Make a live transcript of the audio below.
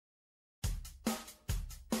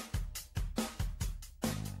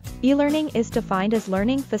E-learning is defined as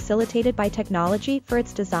learning facilitated by technology for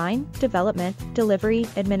its design, development, delivery,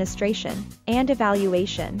 administration, and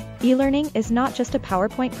evaluation. E-learning is not just a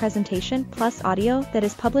PowerPoint presentation plus audio that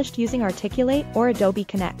is published using Articulate or Adobe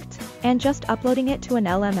Connect, and just uploading it to an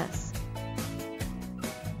LMS.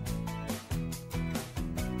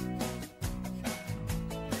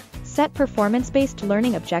 Set performance-based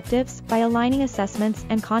learning objectives by aligning assessments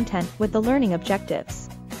and content with the learning objectives.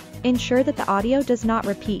 Ensure that the audio does not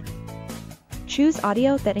repeat. Choose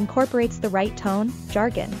audio that incorporates the right tone,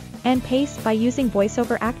 jargon, and pace by using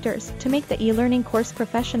voiceover actors to make the e-learning course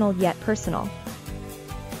professional yet personal.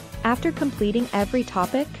 After completing every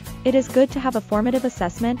topic, it is good to have a formative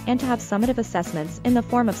assessment and to have summative assessments in the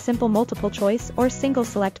form of simple multiple choice or single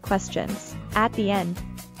select questions. At the end,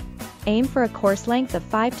 aim for a course length of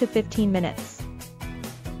 5 to 15 minutes.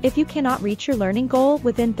 If you cannot reach your learning goal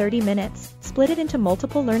within 30 minutes, split it into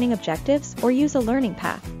multiple learning objectives or use a learning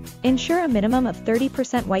path. Ensure a minimum of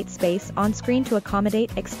 30% white space on screen to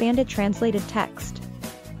accommodate expanded translated text.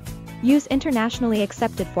 Use internationally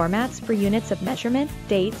accepted formats for units of measurement,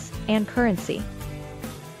 dates, and currency.